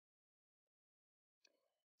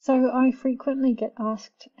So I frequently get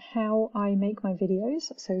asked how I make my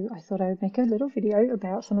videos, so I thought I would make a little video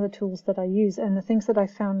about some of the tools that I use and the things that I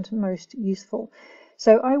found most useful.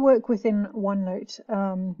 So I work within OneNote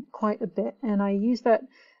quite a bit, and I use that.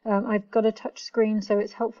 I've got a touch screen, so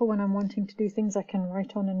it's helpful when I'm wanting to do things I can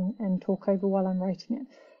write on and talk over while I'm writing it.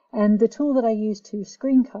 And the tool that I use to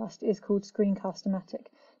screencast is called Screencast-O-Matic.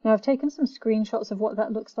 Now I've taken some screenshots of what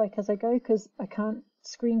that looks like as I go, because I can't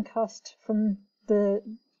screencast from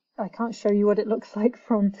I can't show you what it looks like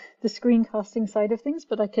from the screencasting side of things,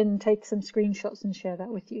 but I can take some screenshots and share that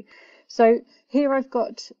with you. So here I've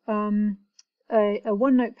got a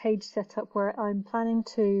OneNote page set up where I'm planning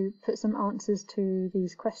to put some answers to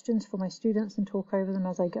these questions for my students and talk over them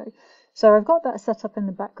as I go. So I've got that set up in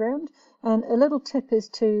the background, and a little tip is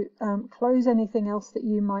to close anything else that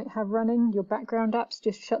you might have running, your background apps,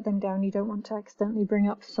 just shut them down. You don't want to accidentally bring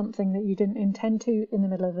up something that you didn't intend to in the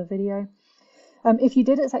middle of a video. If you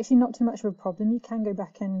did, it's actually not too much of a problem. You can go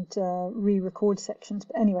back and re-record sections.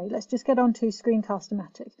 But anyway, let's just get on to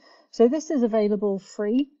Screencast-O-Matic. So this is available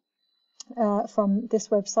free from this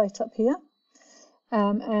website up here.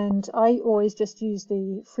 And I always just use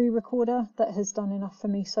the free recorder. That has done enough for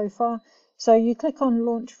me so far. So you click on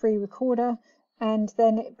Launch Free Recorder, and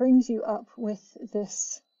then it brings you up with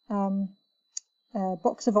this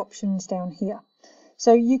box of options down here.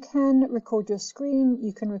 So you can record your screen,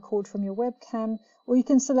 you can record from your webcam, or you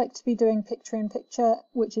can select to be doing picture-in-picture,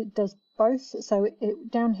 which it does both. So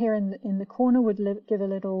it down here in the corner would give a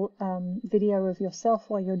little video of yourself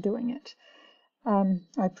while you're doing it.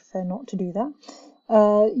 I prefer not to do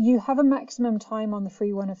that. You have a maximum time on the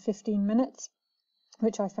free one of 15 minutes,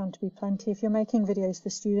 which I found to be plenty. If you're making videos for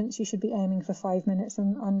students, you should be aiming for 5 minutes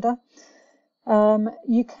and under.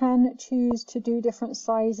 You can choose to do different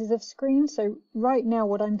sizes of screen. So right now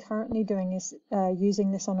what I'm currently doing is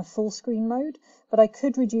using this on a full screen mode, but I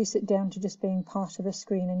could reduce it down to just being part of a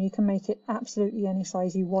screen, and you can make it absolutely any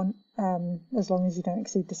size you want, as long as you don't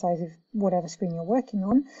exceed the size of whatever screen you're working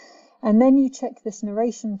on. And then you check this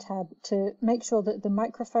narration tab to make sure that the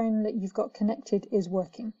microphone that you've got connected is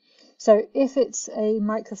working. So if it's a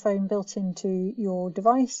microphone built into your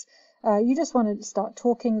device, you just want to start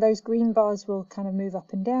talking. Those green bars will kind of move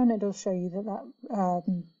up and down. It'll show you that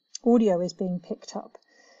audio is being picked up.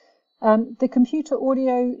 The computer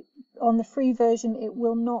audio on the free version, it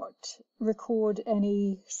will not record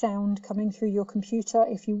any sound coming through your computer.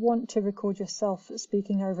 If you want to record yourself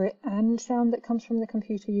speaking over it and sound that comes from the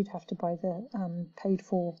computer, you'd have to buy the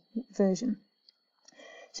paid-for version.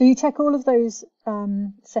 So you check all of those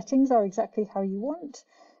settings are exactly how you want,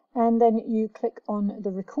 and then you click on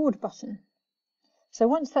the record button. So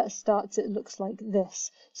once that starts, it looks like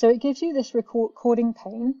this. So it gives you this recording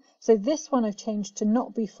pane. So this one I've changed to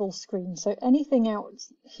not be full screen. So anything out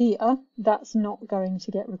here, that's not going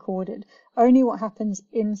to get recorded. Only what happens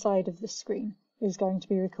inside of the screen is going to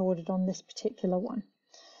be recorded on this particular one.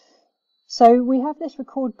 So we have this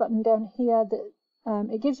record button down here that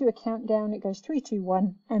it gives you a countdown. It goes 3, 2,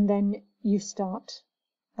 1, and then you start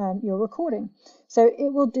your recording. So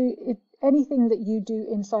it will do anything that you do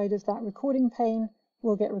inside of that recording pane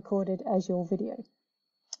will get recorded as your video.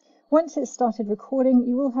 Once it's started recording,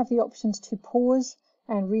 you will have the options to pause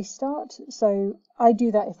and restart. So I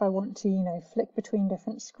do that if I want to, flick between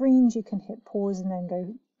different screens. You can hit pause and then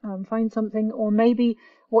go find something, or maybe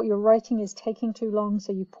what you're writing is taking too long,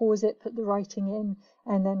 so you pause it, put the writing in,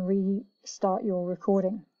 and then restart your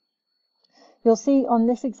recording. You'll see on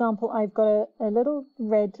this example, I've got a little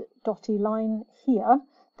red dotty line here.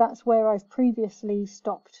 That's where I've previously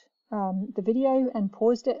stopped the video and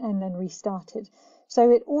paused it and then restarted.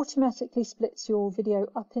 So it automatically splits your video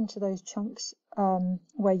up into those chunks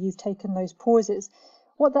where you've taken those pauses.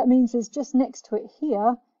 What that means is just next to it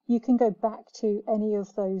here, you can go back to any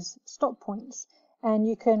of those stop points, and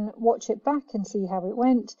you can watch it back and see how it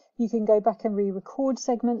went. You can go back and re-record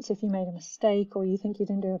segments if you made a mistake or you think you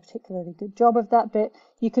didn't do a particularly good job of that bit.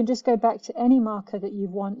 You can just go back to any marker that you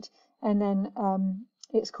want, and then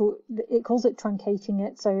it calls it truncating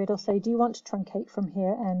it. So it'll say, do you want to truncate from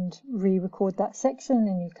here, and re-record that section,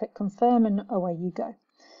 and you click confirm and away you go.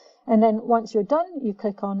 And then once you're done, you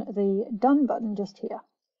click on the done button just here.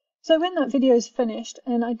 So when that video is finished,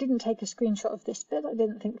 and I didn't take a screenshot of this bit, I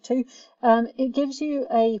didn't think to, it gives you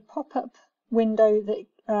a pop-up window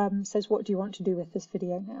that says, what do you want to do with this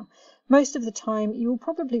video now? Most of the time, you will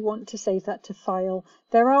probably want to save that to file.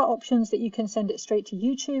 There are options that you can send it straight to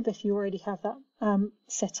YouTube if you already have that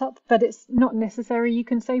set up, but it's not necessary. You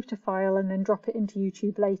can save to file and then drop it into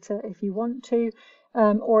YouTube later if you want to.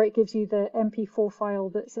 or it gives you the MP4 file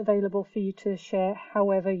that's available for you to share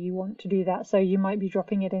however you want to do that. So you might be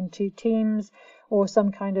dropping it into Teams or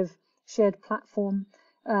some kind of shared platform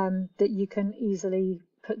that you can easily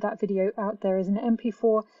put that video out there as an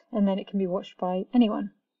MP4, and then it can be watched by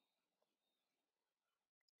anyone.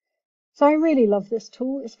 So I really love this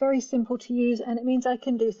tool. It's very simple to use, and it means I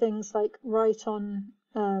can do things like write on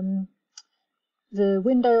the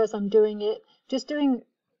window as I'm doing it, just doing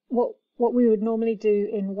what we would normally do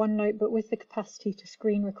in OneNote, but with the capacity to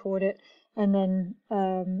screen record it. And then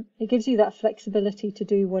it gives you that flexibility to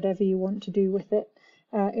do whatever you want to do with it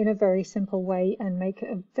in a very simple way, and make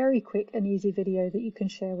a very quick and easy video that you can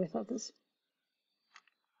share with others.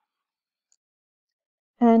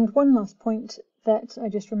 And one last point that I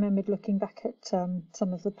just remembered looking back at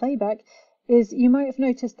some of the playback is you might have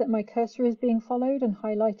noticed that my cursor is being followed and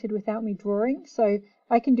highlighted without me drawing. So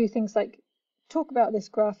I can do things like talk about this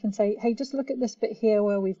graph and say, hey, just look at this bit here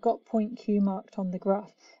where we've got point Q marked on the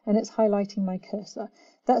graph and it's highlighting my cursor.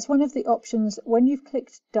 That's one of the options when you've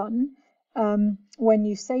clicked done. When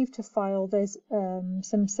you save to file, there's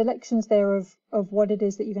some selections there of what it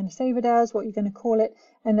is that you're going to save it as, what you're going to call it,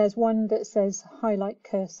 and there's one that says highlight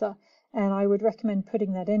cursor, and I would recommend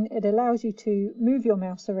putting that in. It allows you to move your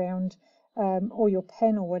mouse around or your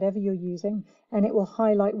pen or whatever you're using, and it will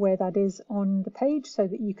highlight where that is on the page so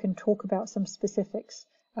that you can talk about some specifics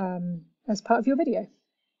as part of your video.